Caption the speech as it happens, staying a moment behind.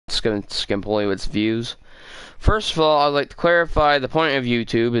Scampoli with views. First of all, I'd like to clarify the point of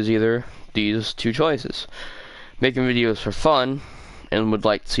YouTube is either these two choices. Making videos for fun, and would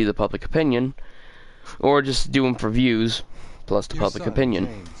like to see the public opinion, or just do them for views, plus the public opinion.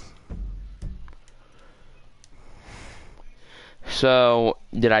 James. So,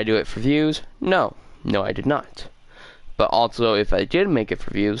 did I do it for views? No. No, I did not. But also, if I did make it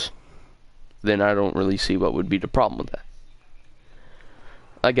for views, then I don't really see what would be the problem with that.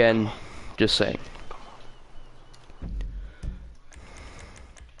 Again, just saying.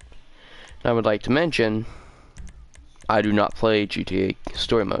 I would like to mention, I do not play GTA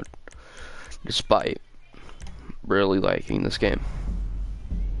Story Mode, despite really liking this game,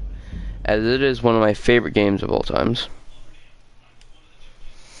 as it is one of my favorite games of all times.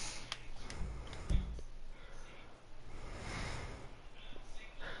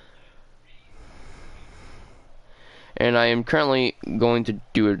 And I am currently going to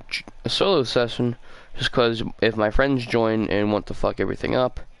do a solo session, just because if my friends join and want to fuck everything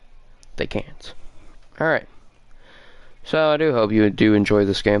up, they can't. Alright. So I do hope you do enjoy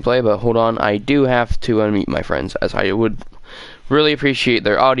this gameplay, but hold on, I do have to unmute my friends, as I would really appreciate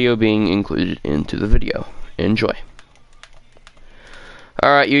their audio being included into the video. Enjoy.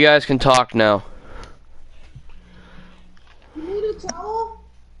 Alright, you guys can talk now. You need a towel?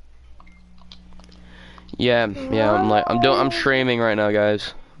 Yeah, I'm streaming right now,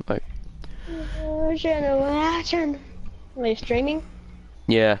 guys. Like, Am I streaming?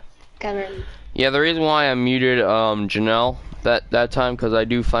 yeah. Kinda. Yeah, the reason why I muted Janelle that time, because I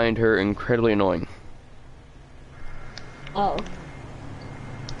do find her incredibly annoying. Oh.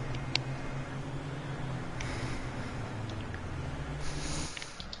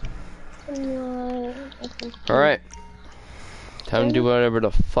 Alright. Time to do whatever the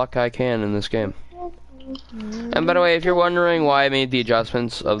fuck I can in this game. And by the way, if you're wondering why I made the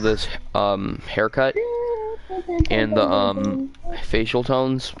adjustments of this haircut and the facial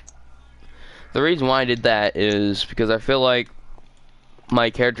tones, the reason why I did that is because I feel like my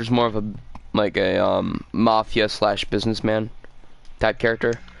character's more of a mafia / businessman type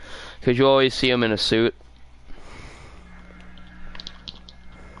character, because you always see him in a suit.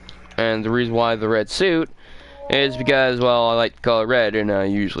 And the reason why the red suit is because, well, I like the color red and I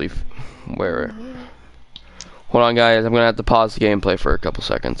usually wear it. Hold on, guys, I'm gonna have to pause the gameplay for a couple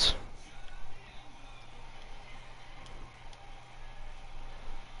seconds.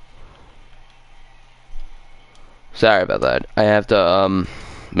 Sorry about that. I have to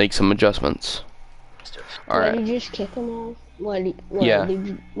make some adjustments. Alright. Did you just kick him off? Yeah. Did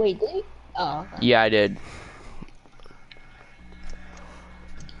you, wait, did you? Oh. Okay. Yeah, I did.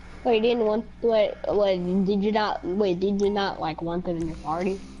 Wait, didn't want. Wait, did you not? Wait, did you not like want them in your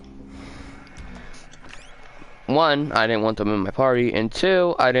party? One, I didn't want them in my party, and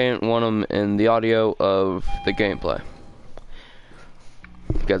two, I didn't want them in the audio of the gameplay,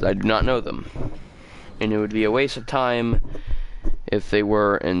 because I do not know them, and it would be a waste of time if they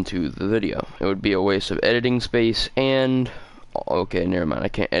were into the video. It would be a waste of editing space, and okay, never mind, I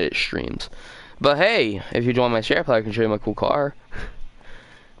can't edit streams. But hey, if you join my share play, I can show you my cool car.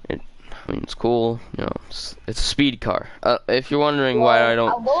 I mean, it's cool, you know, it's a speed car. If you're wondering why I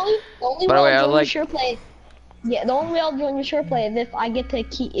don't, The only by the way, I join like. the share play. Yeah, the only way I'll join the share play is if I get to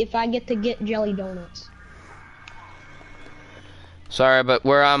get jelly donuts. Sorry, but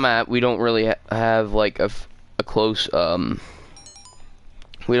where I'm at, we don't really have like a close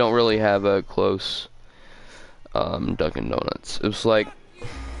we don't really have a close Dunkin' Donuts. It's like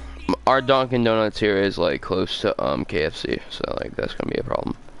our Dunkin' Donuts here is like close to KFC, so like that's gonna be a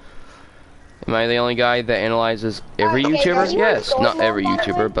problem. Am I the only guy that analyzes every YouTuber? Yes, not every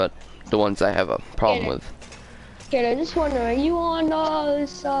YouTuber, but the ones I have a problem with. Okay, I just wonder, are you on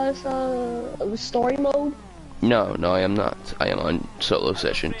story mode? No, I am not. I am on solo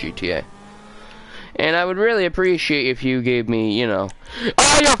session GTA. And I would really appreciate if you gave me, you know,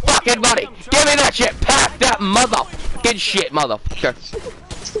 all your fucking money. Give me that shit. Pack that motherfucking shit, motherfucker.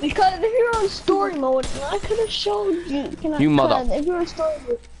 Because if you're on story mode, I could have showed you. You mother. If you're on story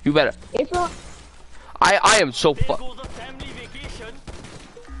mode. You better. If you're on, I am so fucked.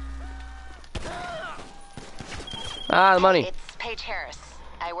 Ah, the money. It's Paige Harris.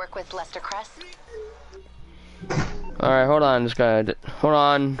 I work with Lester Kress. Alright, hold on, just gotta, hold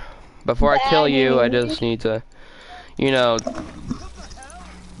on. Before I kill you, I just need to, you know.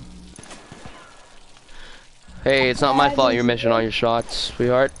 Hey, it's not my fault you're missing all your shots,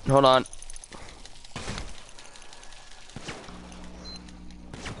 sweetheart. Hold on.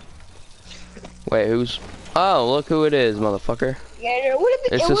 Wait, who's? Oh, look who it is, motherfucker. yeah, would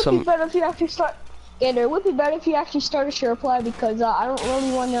it It's would just be better if you actually start. Gator, it would be better if you actually start a share play because I don't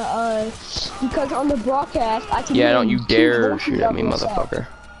really want to, because on the broadcast, I can Yeah, don't you dare shoot at me, motherfucker.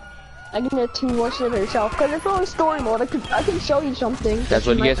 I can do 2 voices of yourself because it's only story mode. I can show you something. That's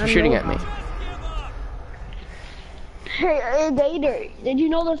what you guys were shooting at me. Hey, Gator, did you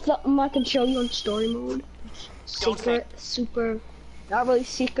know there's something I can show you on story mode? Secret, super, not really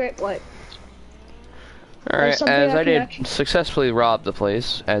secret, but... Alright, as I did successfully rob the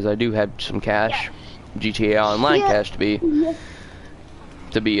place, as I do have some cash, GTA Online cash to be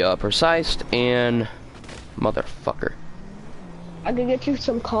precise, and motherfucker. I can get you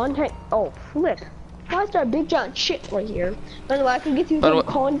some content. Oh, flip. Why is there a big giant shit right here? By the way, I can get you some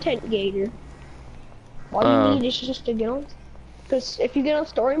content, Gator. All you need is just to get on. Because if you get on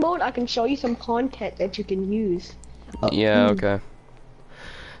story mode, I can show you some content that you can use. Yeah, okay.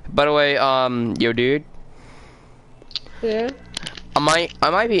 By the way, yo dude. Yeah? I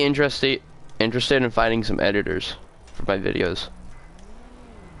might be interested in finding some editors for my videos.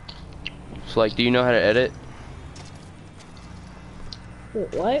 So like, do you know how to edit?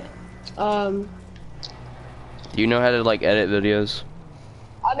 What? Do you know how to like edit videos?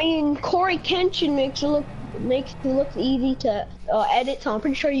 I mean, Corey Kenshin makes it look easy to edit, so I'm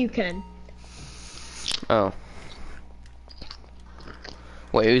pretty sure you can. Oh.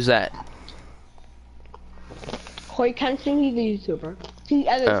 Wait, who's that? Corey Kenshin, he's a YouTuber. He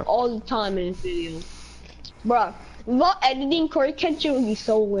edits all the time in his videos. Bruh, without editing, Corey Kenshin would be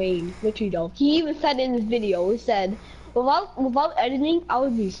so lame. Literally though. He even said in his video, he said, without editing, I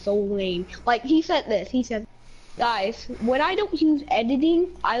would be so lame. Like, he said this, he said, guys, when I don't use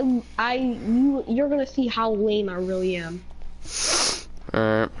editing, you're gonna see how lame I really am.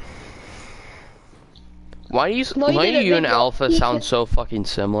 Why do you and Alpha sound so fucking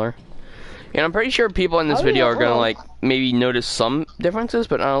similar? And I'm pretty sure people in this video are gonna like maybe notice some differences,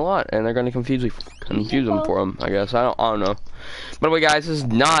 but not a lot, and they're gonna confuse them for them. I guess I don't know. By the way, guys, this is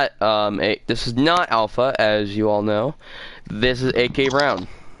not Alpha, as you all know. This is AK Brown,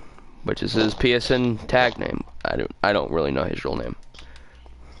 which is his PSN tag name. I don't really know his real name.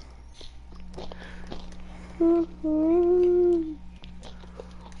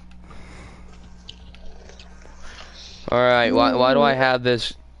 All right, why do I have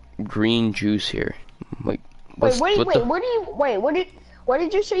this green juice here? Like, what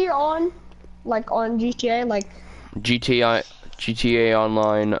did you say you're on? Like on GTA, like GTA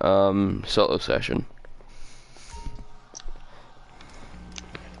Online solo session.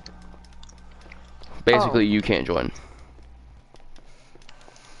 Basically, you can't join.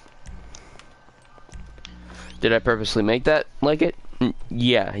 Did I purposely make that like it?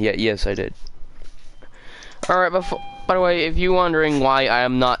 Yes, I did. Alright, by the way, if you're wondering why I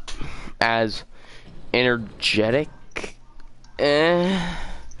am not as energetic,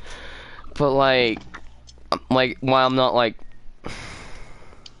 but like why I'm not like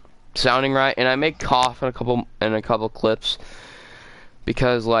sounding right, and I may cough in a couple clips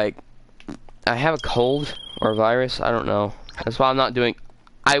because like I have a cold or a virus, I don't know. That's why I'm not doing.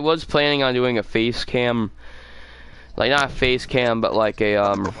 I was planning on doing a face cam, like not a face cam, but like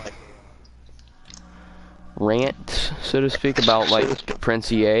a rant, so to speak, about like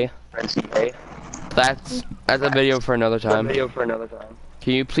Prince EA. That's a video for another time.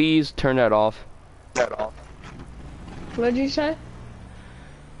 Can you please turn that off? What did you say?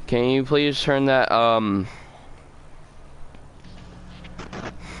 Can you please turn that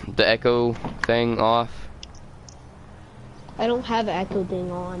the echo thing off? I don't have an echo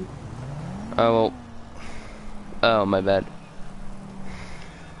thing on. Oh, well. Oh, my bad.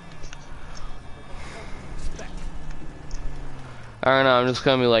 I don't know, I'm just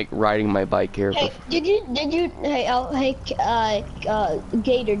gonna be like riding my bike here. Hey, Gator,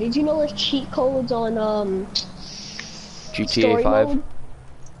 did you know there's cheat codes on GTA 5? Mode?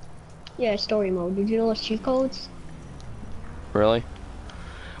 Yeah, story mode. Did you know there's cheat codes? Really?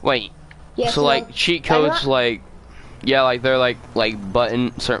 Wait. Yeah, so like cheat codes like they're like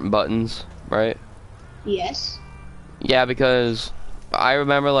certain buttons, right? Yes. Yeah, because I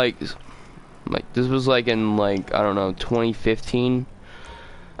remember like this was like in like I don't know 2015.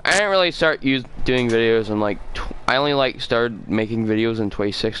 I didn't really start doing videos in like I only like started making videos in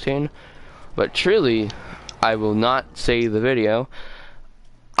 2016. But truly, I will not say the video.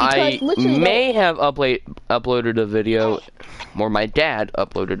 I may have uploaded a video, or my dad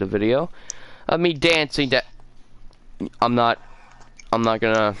uploaded a video of me dancing. I'm not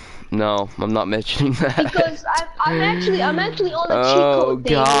gonna. No, I'm not mentioning that. Because I'm actually on the cheat code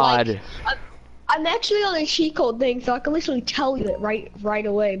thing. Oh God. Like, I'm actually on a cheat code thing, so I can literally tell you it right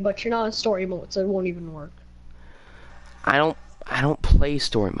away. But you're not in story mode, so it won't even work. I don't play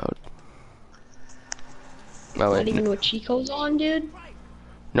story mode. Oh, Not wait. even with cheat codes on, dude.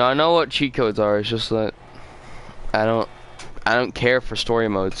 No, I know what cheat codes are. It's just that I don't care for story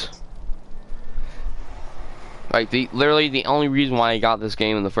modes. Like literally the only reason why I got this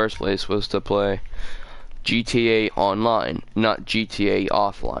game in the first place was to play GTA Online, not GTA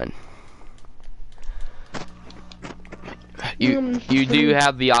Offline. You do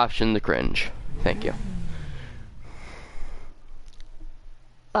have the option to cringe. Thank you.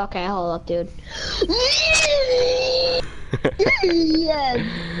 Okay, hold up, dude. Yes.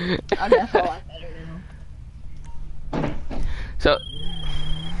 Okay, that's a lot better now.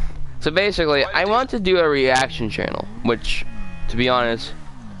 So basically, I want to do a reaction channel, which, to be honest,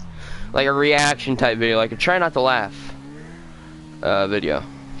 like a reaction type video, like a try not to laugh video.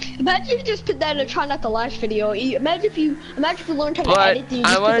 Imagine if you just put that in a try not to laugh video. Imagine if you learned how to But edit. You I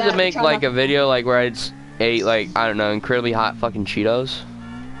just wanted put to make try like not a video like where I just ate like, I don't know, incredibly hot fucking Cheetos.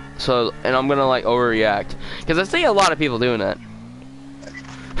 So, and I'm gonna like overreact, because I see a lot of people doing that.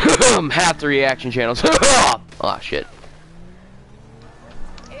 Half the reaction channels. Oh shit.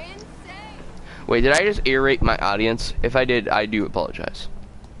 Wait, did I just irate my audience? If I did, I do apologize.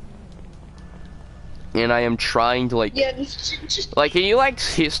 And I am trying to like, Yeah, just like, can you like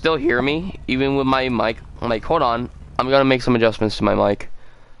still hear me even with my mic? I'm like, hold on, I'm gonna make some adjustments to my mic.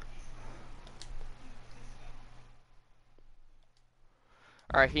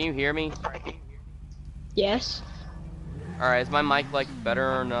 All right, can you hear me? yes. All right, is my mic like better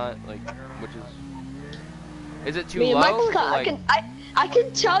or not? Like, which is it too I mean, low? mic's Or, like, I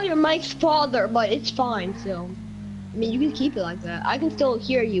can tell your mic's farther, but it's fine. So, I mean, you can keep it like that. I can still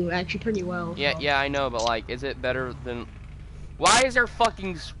hear you actually pretty well. yeah, So. yeah, I know, but like, is it better than? Why is there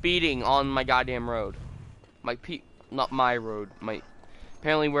fucking speeding on my goddamn road? Not my road.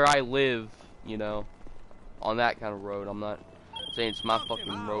 Apparently where I live, you know, on that kind of road. I'm not saying it's my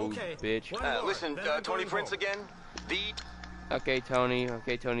fucking road, bitch. Listen, Tony Prince again. Okay, Tony.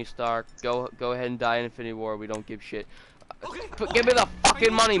 Okay, Tony Stark. Go ahead and die in Infinity War. We don't give shit. Give me the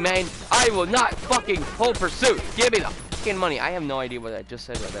fucking money, man. I will not fucking full pursuit. Give me the fucking money. I have no idea what I just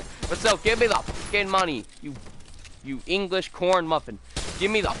said right there. But still, give me the fucking money. You English corn muffin. Give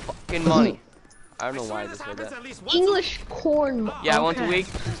me the fucking money. I don't know why I just said that. English corn. Yeah, okay. 1 2 week.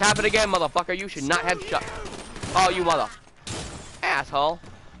 Tap it again, motherfucker. You should not have shot. Oh, you mother asshole.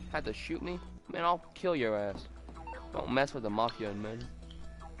 Had to shoot me? Man, I'll kill your ass. Don't mess with the mafia, man.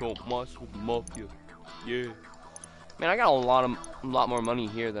 Don't mess with the mafia. Yeah. Man, I got a lot more money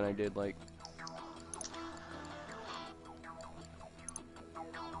here than I did, like.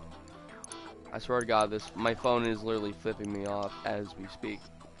 I swear to God, my phone is literally flipping me off as we speak.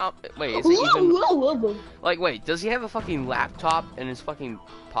 Oh, wait, is it even... Like, wait, does he have a fucking laptop in his fucking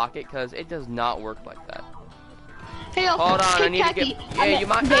pocket? Because it does not work like that. Hey, hold on, I need to get... Yeah, you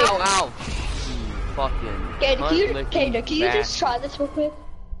might... Ow, fucking... Can you just try this real quick?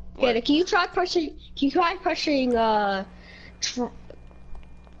 Okay, can you try pressing... Can you try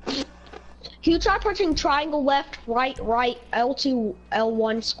pressing triangle left, right, L2,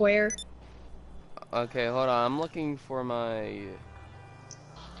 L1 square? Okay, hold on. I'm looking for my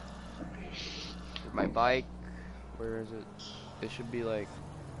bike. Where is it? It should be like...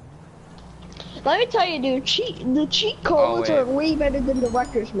 Let me tell you, dude, the cheat codes are way better than the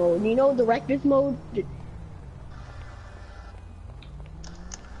Director's mode. You know Director's mode?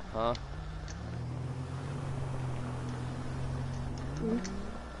 Huh?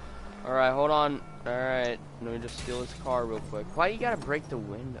 Alright, hold on. Alright, let me just steal his car real quick. Why you gotta break the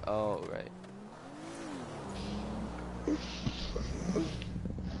window? Oh, right.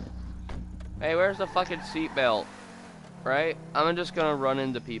 Hey, where's the fucking seatbelt? Right? I'm just gonna run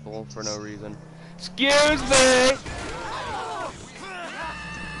into people for no reason. Excuse me!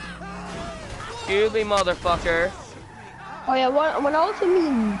 Excuse me, motherfucker. Oh yeah, when I also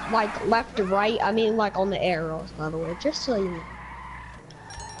mean like left to right, I mean like on the arrows, by the way, just so you know.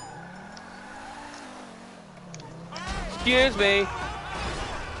 Excuse me.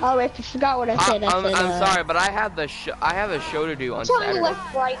 Oh, if you forgot what I said, I'm sorry, but I have a show to do on Saturday.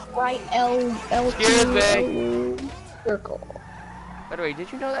 Left, right, L, Excuse me. Circle. By the way,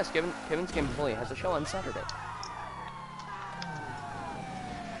 did you know that Kevin Scampoli has a show on Saturday?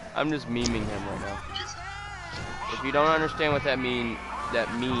 I'm just memeing him right now. If you don't understand what that means,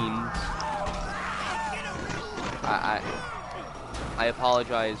 I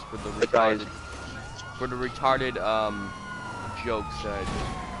apologize for the retarded jokes that I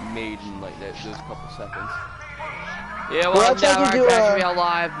just made in like those couple seconds. Yeah, well, now I'm actually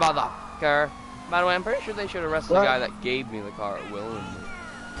alive, motherfucker. By the way, I'm pretty sure they should arrest the guy that gave me the car willingly.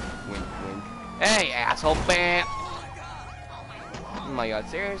 Wink, wink. Hey, asshole, bam! Oh my God,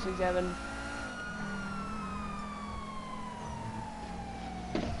 seriously, Devin?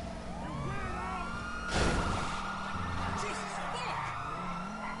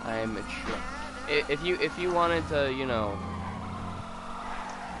 I'm if you wanted to, you know.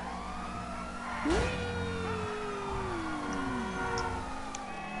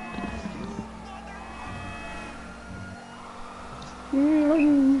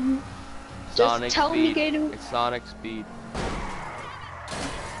 Sonic tell me, speed. Gator. It's Sonic speed.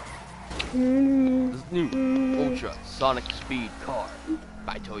 This new Ultra Sonic Speed car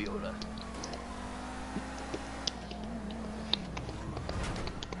by Toyota.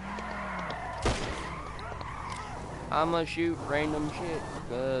 I'ma shoot random shit,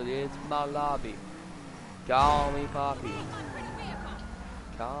 cause it's my lobby. Call me Poppy.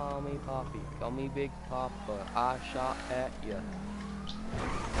 Call me Poppy. Call me Big Papa. I shot at ya.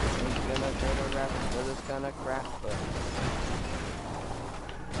 Ain't gonna try to rap cause it's kinda crap, but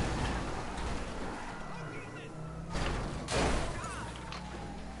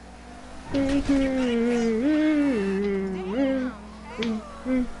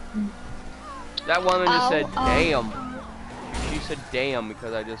that woman just said, damn. She said, damn,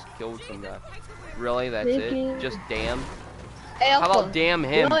 because I just killed some guy. Really? That's it? Just damn? How about damn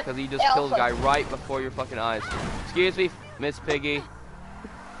him, because he just killed a guy right before your fucking eyes. Excuse me, Miss Piggy.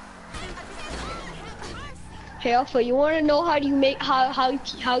 Hey Alpha, you wanna know how do you make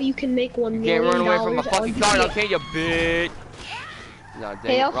how you can make $1 million? You can't run away from my fucking car, now can't you, bitch? No, dang,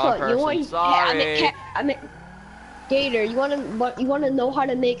 hey Alpha, wrong person, you want? sorry. Hey, I mean, Gator, you wanna know how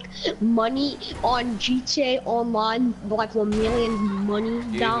to make money on GTA Online, like $1 million money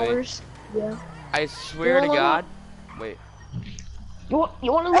dollars? Yeah. I swear to God. Wait. You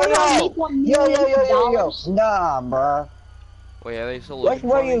wanna learn how to make $1 million dollars? Nah, bruh. Wait, are they still Where looking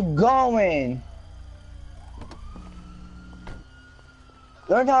for me? you going?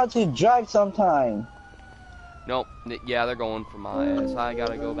 Learn how to drive sometime. Nope. Yeah, they're going for my ass. I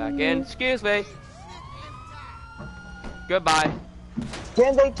gotta go back in. Excuse me. Goodbye.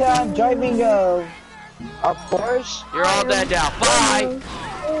 Can they tell I'm driving a Porsche? You're all dead now. Bye.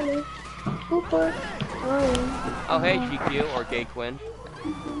 Oh, hey, GQ or Gay Quinn.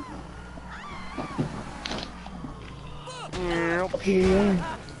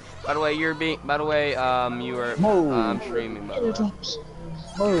 By the way, you were. I'm streaming. By the way.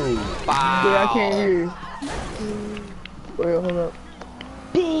 Wow. Yeah, I can't hear you. Wait, hold up.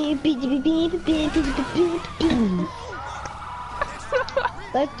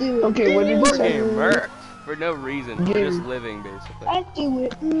 Let's do it. Okay, what did you We're say? getting murked for no reason. We're just living, basically. Let's do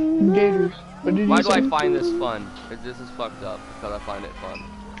it. Gators. What did Why you do say? I find this fun? This is fucked up because I find it fun.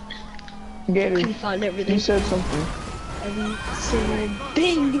 Gators. I found everything. You said something. Every single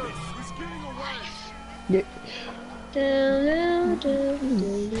thing. Yeah.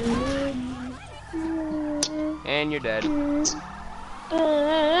 And you're dead.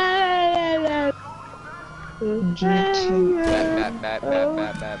 GT. Bat.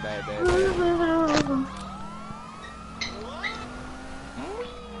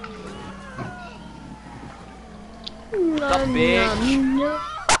 What's up, bitch?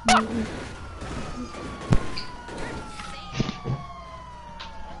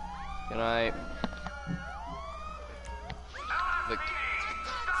 Can I? Like,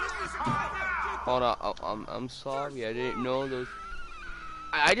 hold on. Oh, I'm sorry. I didn't know those.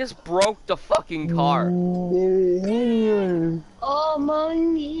 I just broke the fucking car. Oh,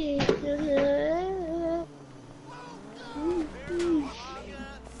 money.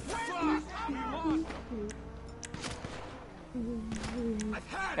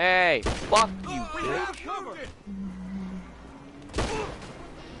 Hey, fuck you, bitch.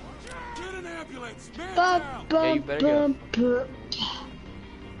 Get an ambulance, man Yeah, you better go.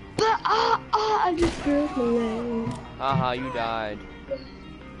 I just broke my leg. Haha, you died.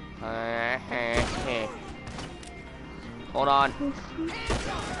 Hold on.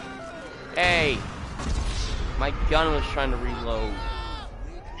 Hey, my gun was trying to reload.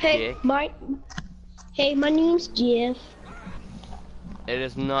 Hey, Dick. my name's Jeff. It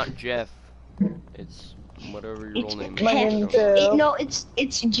is not Jeff. It's whatever your real name My is. name's Jeff. No, it's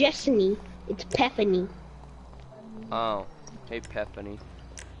Jessany. It's Pephany. Oh, hey Pephany.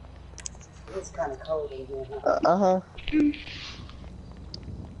 It's kind of cold in here. Uh-huh.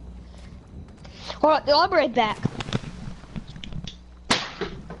 Hold on, I'll be right back.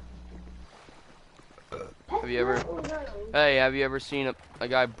 Have you ever seen a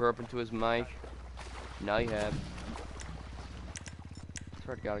guy burp into his mic? Now you have. I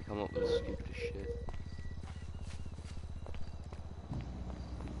swear to God, I come up with the stupidest shit.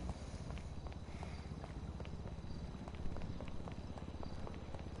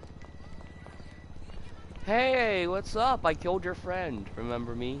 Hey, what's up? I killed your friend.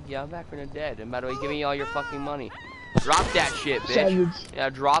 Remember me? Yeah, I'm back from the dead. And by the way, give me all your fucking money. Drop that shit, bitch. Savage. Yeah,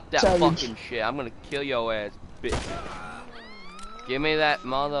 drop that Savage. fucking shit. I'm gonna kill your ass, bitch. Give me that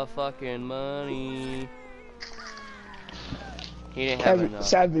motherfucking money. He didn't have enough.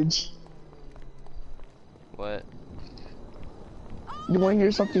 Savage. What? You wanna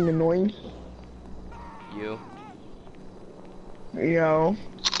hear something annoying? You? Yo.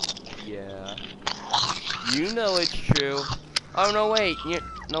 Yeah. You know it's true. Oh no, wait.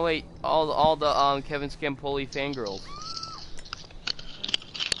 No wait. All the Kevin Scampoli fangirls.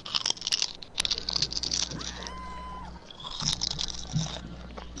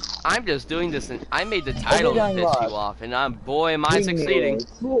 I'm just doing this, and I made the title to piss you off, and boy, am I succeeding.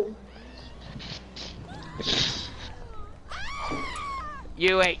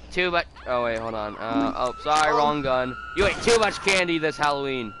 You ate too much. Oh wait, hold on. Oh, sorry, wrong gun. You ate too much candy this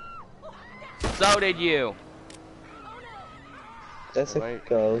Halloween. So did you. That's a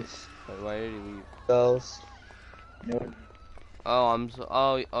ghost. Why did he leave? Ghost. Oh,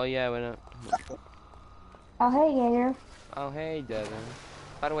 oh yeah, I went up. Oh, hey, Gator. Oh, hey, Devin.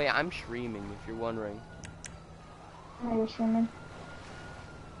 By the way, I'm streaming, if you're wondering. No, you're streaming.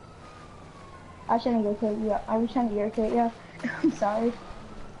 I shouldn't irritate you. I was trying to irritate you. I'm sorry.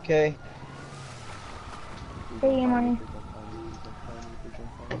 Okay. Hey, money.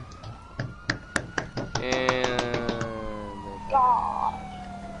 And... God.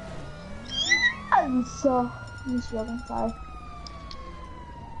 I'm so sorry.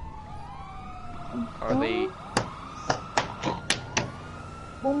 Are they...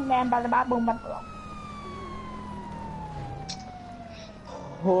 Boom, bam, bada, ba, boom, bada, boom.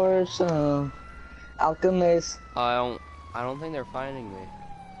 Horse, alchemist. I don't think they're finding me.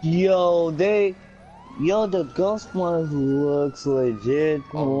 Yo, the ghost one looks legit.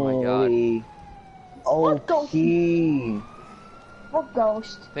 Oh my god. What ghost? Okay. What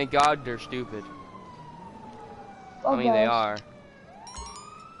ghost? Thank God they're stupid. What I mean, they ghost? are.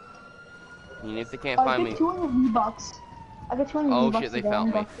 I mean, if they can't I find get me... 200 V-Bucks. I got 200 Oh V-Bucks shit, they today.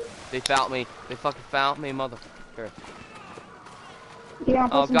 found me. They found me. They fucking found me, motherfucker. Yeah,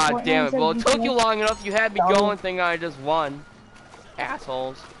 Oh god damn it. Well, it took you long enough. You had me going thinking I just won.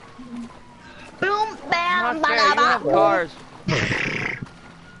 Assholes. Boom, bam, Not fair, you have cars.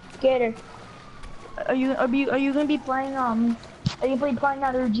 Gator. Are you gonna be playing are you playing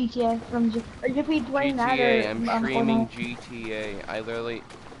other GTA are you gonna be playing that or GTA, I'm streaming GTA.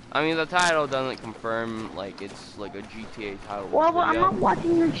 I mean the title doesn't confirm like it's like a GTA title. Well, I'm not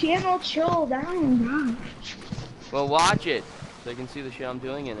watching your channel, chill down, Well, watch it so you can see the shit I'm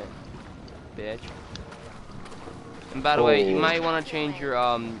doing in it, bitch. And by the way, you might want to change your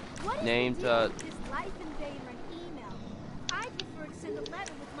name to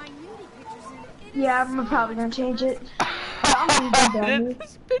Yeah, I'm probably gonna change it. Did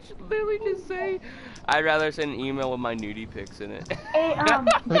this bitch literally just say I'd rather send an email with my nudie pics in it? Hey,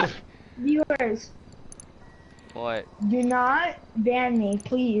 viewers. What? Do not ban me,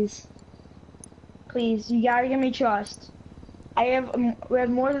 please. Please, you gotta give me trust. We have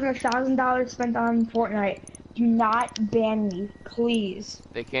more than $1,000 spent on Fortnite. Do not ban me, please.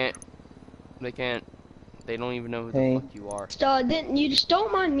 They can't. They don't even know who the fuck you are. You just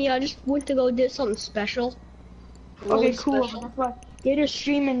don't mind me. I just went to go do something special. Really Okay, cool. special. That's what. Gator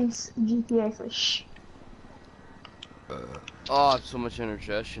streaming GTA, so shh. Oh, I have so much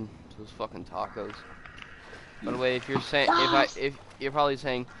indigestion. Those fucking tacos. By the way, if you're saying, if you're probably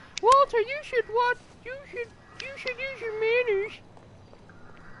saying, Walter, you should use your manners.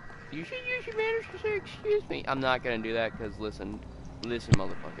 You should use your manners to say excuse me. I'm not gonna do that because listen,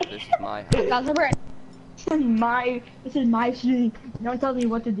 motherfucker, this is my house. That's a break. This is my stream. Don't tell me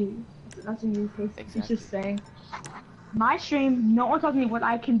what to do. That's what you say. Exactly. It's just saying. My stream, no one tells me what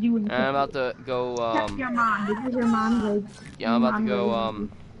I can do in the I'm about to go, That's your mom. This is your mom's yeah, I'm about to go,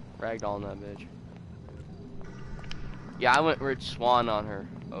 ragdoll on that bitch. Yeah, I went Rich Swan on her.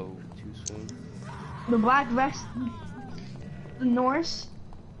 Oh, too soon. The Black Vest, the Norse,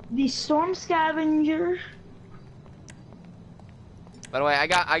 the Storm Scavenger. By the way, I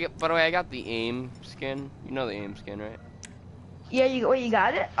got the aim skin. You know the aim skin, right? Yeah, you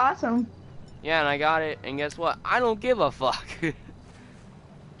got it? Awesome. Yeah, and I got it, and guess what? I don't give a fuck.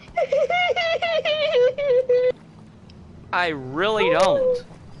 I really don't.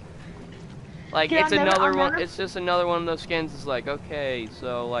 Like, it's another one. It's just another one of those skins. It's like, okay,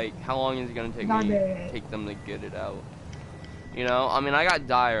 so like, how long is it gonna take them to get it out? You know, I mean, I got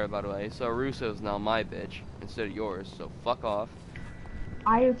Dyer, by the way, so Russo's now my bitch instead of yours. So fuck off.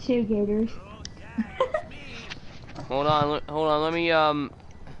 I have 2 Gators. Hold on. Let me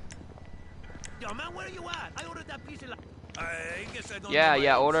Yo, man, where you at? I ordered that piece of I guess I don't Yeah, know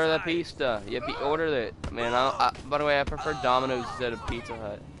yeah, my own order the size. pizza. Yeah, order it. Man, by the way, I prefer Domino's instead of Pizza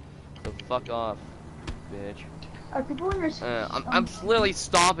Hut. So fuck off, bitch. Are people in your I'm literally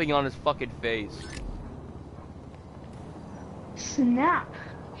stomping on his fucking face. snap?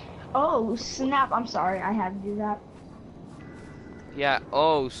 Oh, snap. I'm sorry. I had to do that. Yeah,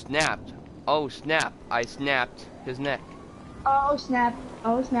 oh, snapped. Oh, snap. I snapped his neck. Oh, snap.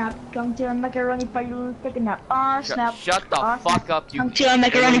 Oh, snap. Come to a macaroni party, let's take a nap. Oh, snap. Shut the Oh, fuck snap. up, you Come to a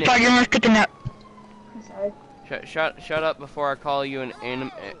macaroni internet. party, let's take a nap. I'm sorry. Shut up before I call you an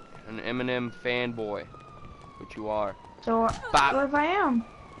Eminem fanboy, which you are. So, Bop. what if I am?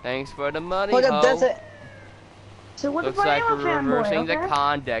 Thanks for the money, Hold up, ho. does it? So what Looks if I like am we're a fanboy, reversing okay? the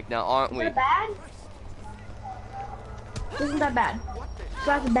conduct now, aren't we? Is that bad? Isn't that bad? So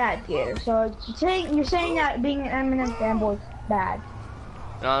that's bad, theater. So you're saying that being an Eminem fanboy is bad.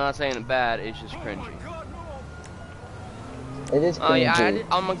 No, I'm not saying it bad. It's just cringy. It is Oh yeah, cringy.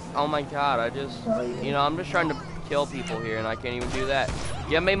 oh my god, I just, you know, I'm just trying to kill people here, and I can't even do that.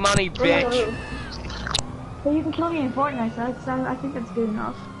 Give me money, bitch. Well, you can kill me in Fortnite, so I think that's good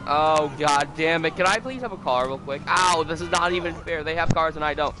enough. Oh god damn it! Can I please have a car real quick? Ow, this is not even fair. They have cars and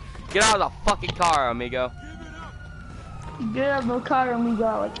I don't. Get out of the fucking car, amigo. Get out of the car and we go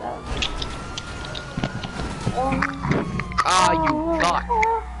like that. Ah, you cock.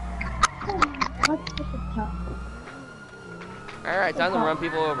 What's the top? Alright, time to run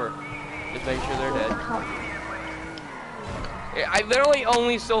people over. Just make sure they're dead. I literally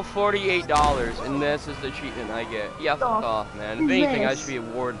only stole $48, and this is the treatment I get. Yeah, fuck off, man. If anything, I should be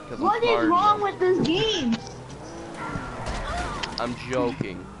awarded because I'm What is smart. wrong with this game? I'm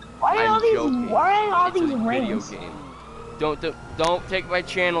joking. Why are all these It's a video rings? game. Don't take my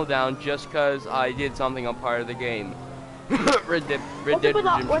channel down just because I did something on part of the game. Red Dead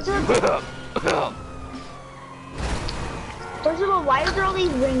Redemption. First of all, why are there all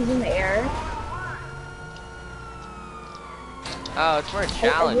these rings in the air? Oh, it's for a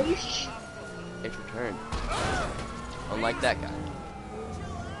challenge. Challenge. It's your turn. Unlike that guy.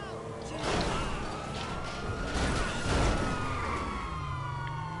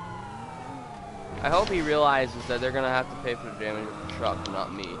 I hope he realizes that they're gonna have to pay for the damage of the truck,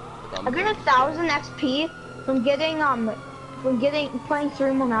 not me. I got 1,000 XP from playing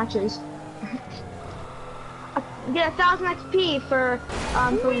 3 more matches. I get 1,000 XP for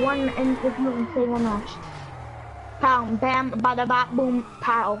one and if you play 1 match. Pow, bam, bada ba, boom,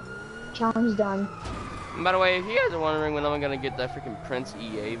 pow. Challenge done. And by the way, if you guys are wondering when I'm gonna get that freaking Prince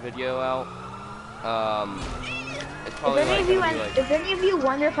EA video out, it's probably If any of you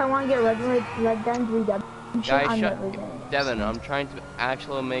wonder if I want to get Red Dead Redemption, guys, I'm never getting it. Devin, I'm trying to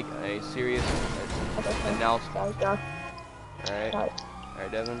actually make a serious announcement. Go. Alright,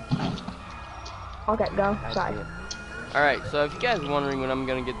 Devin. Okay, go. Sorry. Alright, so if you guys are wondering when I'm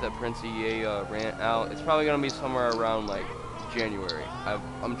gonna get that Prince EA rant out, it's probably gonna be somewhere around like January.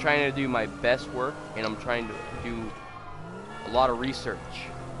 I'm trying to do my best work, and I'm trying to do a lot of research,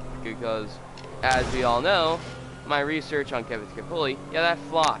 because as we all know, my research on Kevin Scampoli, yeah, that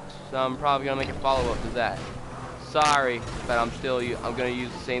flopped. So I'm probably gonna make a follow-up to that. Sorry, but I'm gonna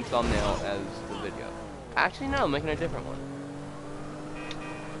use the same thumbnail as the video. Actually, no, I'm making a different one.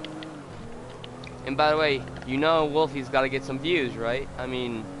 And by the way, you know Wolfie's got to get some views, right? I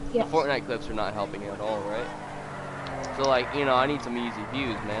mean, yes. The Fortnite clips are not helping at all, right? So, like, you know, I need some easy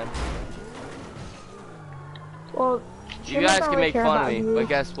views, man. Well, you guys can make fun of me, but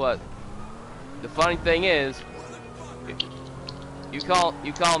guess what? The funny thing is, you call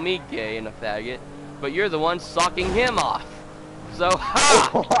me gay and a faggot, but you're the one sucking him off. So,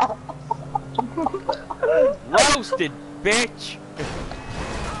 ha! Roasted, bitch!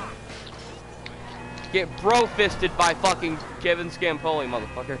 Get bro-fisted by fucking Kevin Scampoli,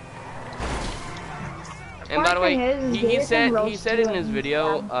 motherfucker. And by the way, he said in his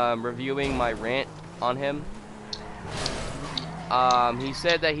video, reviewing my rant on him, he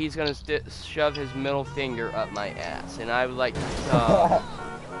said that he's gonna shove his middle finger up my ass, and I would like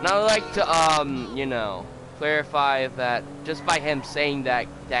to, you know, clarify that just by him saying that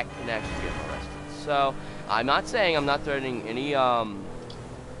can actually get arrested. So I'm not saying I'm not threatening any law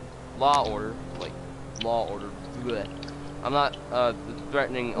order. Bleh. I'm not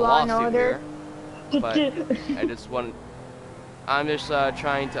threatening a lawsuit here, but I'm just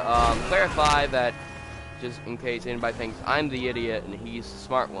trying to clarify that, just in case anybody thinks I'm the idiot and he's the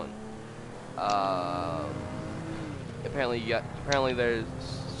smart one. Apparently there's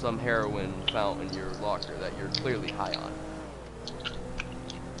some heroin found in your locker that you're clearly high on.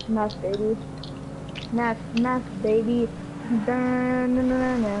 Meth, baby. Meth, baby.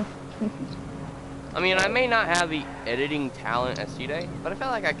 I mean, I may not have the editing talent as C-Day, but I feel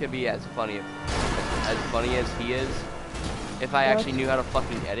like I could be as funny as he is if I actually knew how to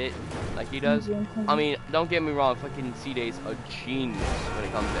fucking edit like he does. I mean, don't get me wrong, fucking C-Day's a genius when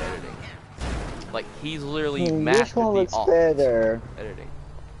it comes to editing. Like, he's literally mastered the art better? editing.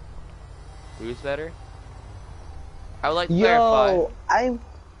 Who's better? I would like to Yo, clarify.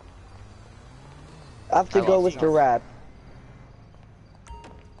 I have to go with the rap.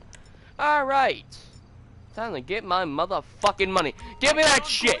 Alright. Time to get my motherfucking money. Give me that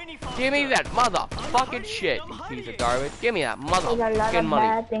shit! Give me that motherfucking shit, you piece of garbage. Give me that motherfucking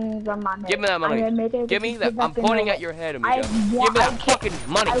money. Give me that money. Give me that. I'm pointing at your head, amigo. Give me that fucking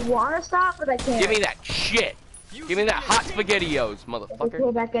money. I wanna stop, but I can't. Give me that shit. Give me that hot spaghettios, motherfucker.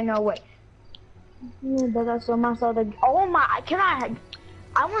 Okay, back in no way. Oh my,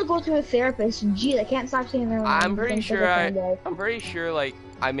 I wanna go to a therapist. Jeez, I can't stop saying that. I'm pretty sure like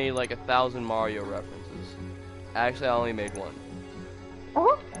I made like 1,000 Mario references. Actually, I only made one.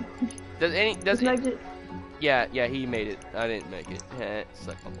 Oh? Yeah, he made it. I didn't make it.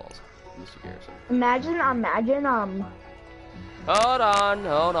 Suck my balls, Mr. Garrison. Imagine. Hold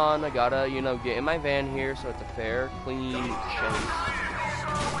on. I gotta, get in my van here so it's a fair, clean chase.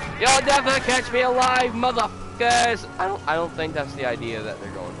 You'll definitely catch me alive, motherfuckers! I don't think that's the idea that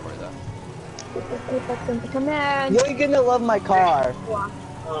they're going for, though. Come in. You're gonna love my car.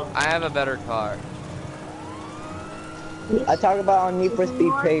 I have a better car. I talk about on Need for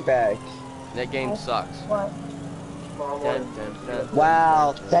Speed Payback. That game sucks. What?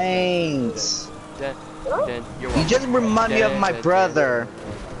 Wow, thanks. You just remind me of my brother.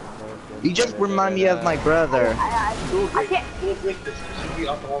 You just remind me of my brother. I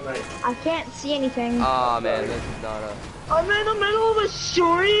can't see anything. Aw, man, this is not a... I'm in the middle of a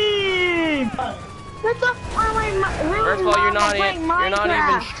stream! First of all, you're not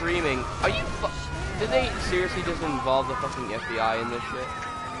even streaming. Are you Did they seriously just involve the fucking FBI in this shit?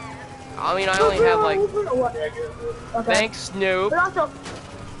 I mean, I only have like... Okay. Thanks, Snoop. But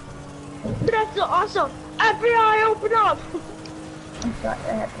also, FBI, open up! I'm sorry,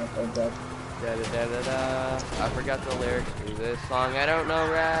 I have to say good. I forgot the lyrics to this song. I don't know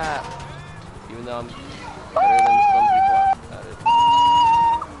rap. Even though I'm better than some people at it.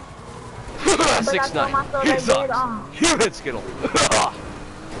 6'9". He sucks. Human Skittle.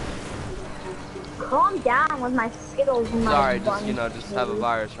 Calm down with my Skittles. Sorry, just have a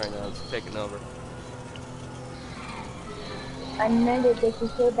virus right now. It's taking over. I meant it. They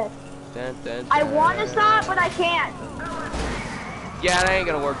should say that. I want to stop, but I can't. Yeah, that ain't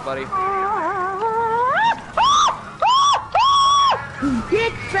gonna work, buddy.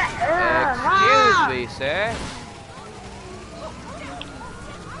 Get Excuse me, sir.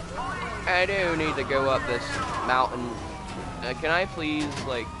 I do need to go up this mountain. Can I please,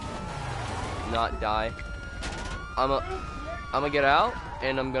 like, not die? I'm gonna get out,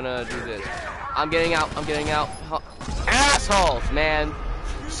 and I'm gonna do this. I'm getting out. Assholes, man.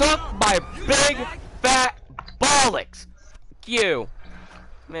 Suck my big, fat bollocks. You.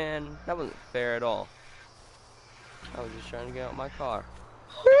 Man, that wasn't fair at all. I was just trying to get out my car.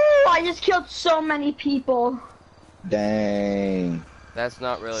 Ooh, I just killed so many people. Dang. That's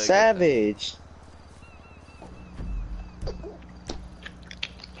not really savage.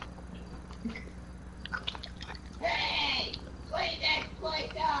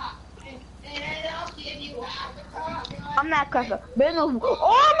 I'm not cracker. Oh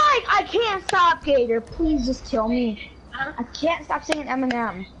my! I can't stop, Gator. Please just kill me. I can't stop singing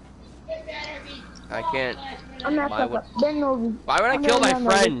Eminem. I can't. I'm not cracker. Why would I kill my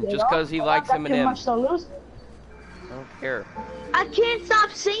friend just because he likes Eminem? I don't care. I can't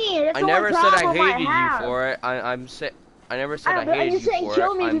stop singing. That's I never said I hated you for it. I never said I hated you for it.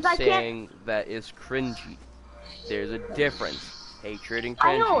 I'm saying that it's cringy. There's a difference. Hatred and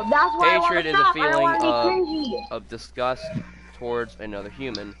cringy. I know, that's why Hatred is a I feeling cringy. of disgust towards another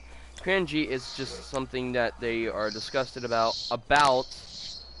human. Cringy is just something that they are disgusted about an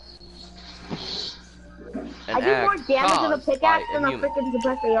I do more act damage with a caused pickaxe by than a freaking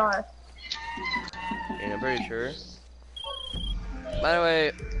suppressor are. And I'm pretty sure. By the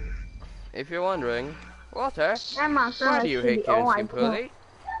way, if you're wondering, Walter, why do you hate Scampoli?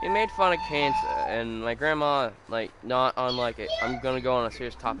 You made fun of cancer, and my grandma, like, not on like it. I'm gonna go on a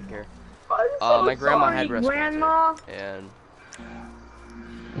serious topic here. My grandma had breast cancer, and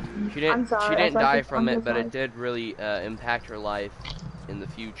she didn't die from it, but it did really impact her life in the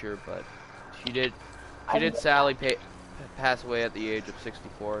future. But she did sadly pass away at the age of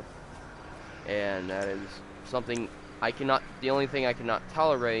 64, and that is something I cannot. The only thing I cannot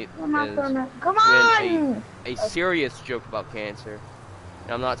tolerate is when a serious joke about cancer.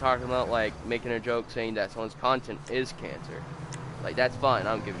 And I'm not talking about like making a joke saying that someone's content is cancer. Like that's fine,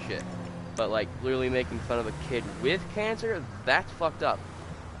 I don't give a shit. But like literally making fun of a kid with cancer, that's fucked up.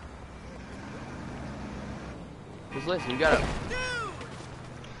 Cause listen, you gotta.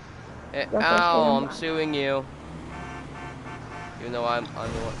 Ow! I'm suing you. Even though I'm the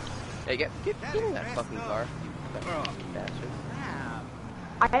one. Hey, get in that fucking car, you bastard.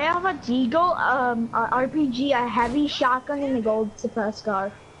 I have a Deagle, a RPG, a heavy shotgun, and a gold suppressed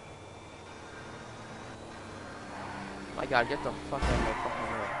car. My God, get the fuck out of my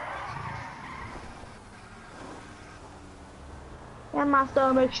fucking way. And my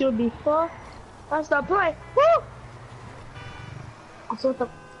stomach should be full. That's the play. Woo! Also, what the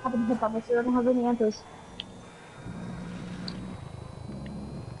happened to hip hop? I still don't have any answers.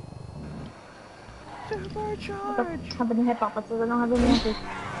 Supercharge! What happened to hip hop? I still don't have any answers.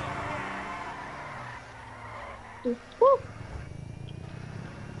 Woo!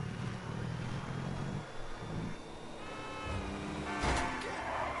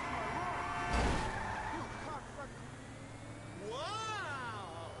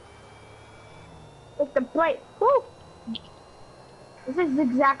 Take the plate. Woo! This is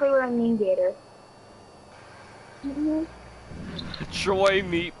exactly what I mean, Gator. Troy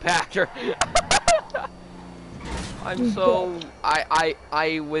Meat Packer. I'm so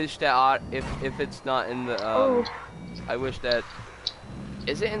I wish that if it's not in the I wish that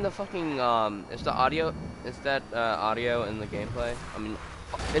is it in the fucking is the audio audio in the gameplay? I mean,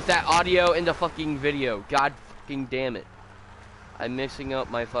 is that audio in the fucking video? God fucking damn it! I'm mixing up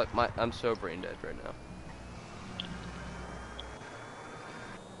my I'm so brain dead right now.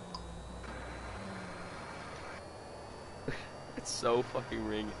 It's so fucking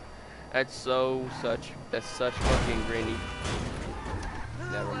ringing. That's such fucking grainy.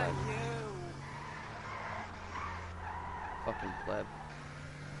 Never mind. Fucking pleb.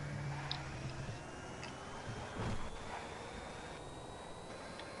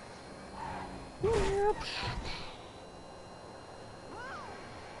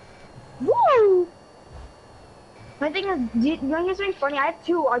 Woo! My thing is, you know what's really funny? I have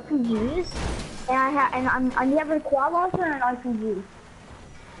two RPGs, and I have a quad launcher and an RPG.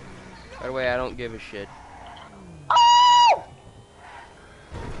 By the way, I don't give a shit. Oh!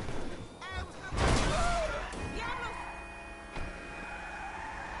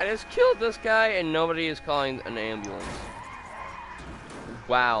 I just killed this guy and nobody is calling an ambulance.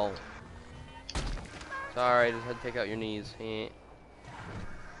 Wow. Sorry, I just had to take out your knees. No,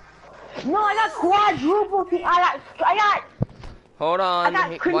 I got quadruple team. I got. Hold on.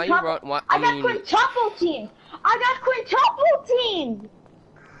 I got Why you run? Why, I got quintuple team. I got quintuple team.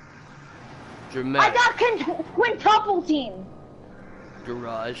 Dramatic. I got quintuple team.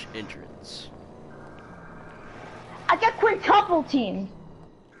 Garage entrance. I got quintuple team.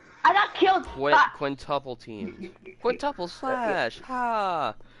 I got killed. Quintuple team. Quintuple slash.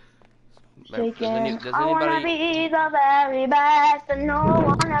 Ha. Does I wanna anybody? be the very best and no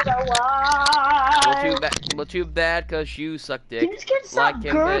one ever was. Well, too bad, cause you suck dick. You just can't stop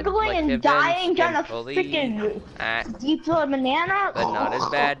gurgling and dying trying to freaking deep throat a banana. But not as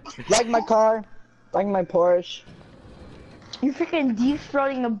bad. Like my car, like my Porsche. You freaking deep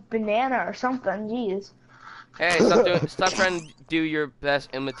throating a banana or something, jeez. Hey, stop trying to do your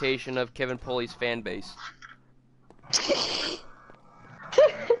best imitation of Kevin Pulley's fan base.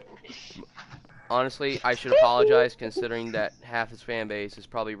 Honestly, I should apologize considering that half his fan base is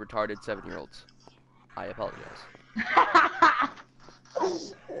probably retarded 7-year-olds. I apologize.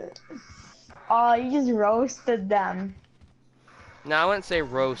 Oh, you just roasted them. No, I wouldn't say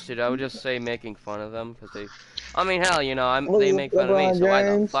roasted. I would just say making fun of them because they. I mean, hell, you know, they make fun of me, so why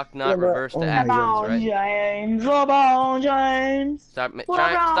the fuck not reverse the actions, right? LeBron James. Stop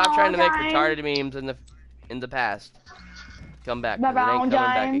trying to make retarded memes in the past. Come back. LeBron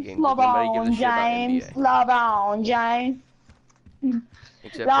James. LeBron James. LeBron James.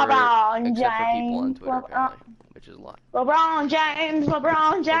 Except for people on Twitter, apparently, which is a lot. LeBron James.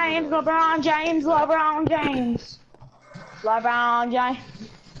 LeBron James. LeBron James. LeBron James. LeBron James.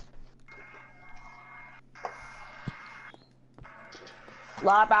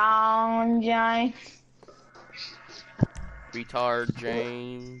 LeBron James. Retard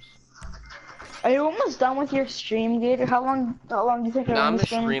James. Are you almost done with your stream, Gator? How long do you think you're I'm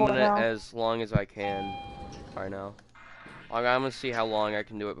streaming streaming for it now? as long as I can right now. I'm gonna see how long I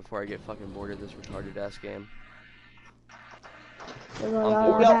can do it before I get fucking bored of this retarded ass game. I'm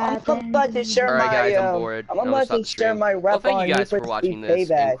bored. I'm about to share Alright guys, I'm my bored. I'm about to share my Well, rep thank on you guys Need for for watching Speed this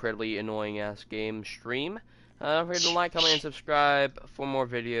Payback. incredibly annoying ass game stream. Don't forget to like, comment, and subscribe for more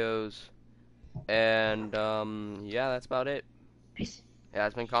videos. And yeah, that's about it. Peace. It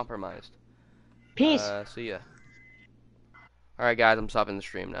has been compromised. Peace. See ya. Alright guys, I'm stopping the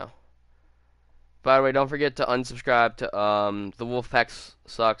stream now. By the way, don't forget to unsubscribe to the Wolf Hex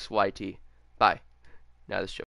Sucks YT. Bye. Now this show.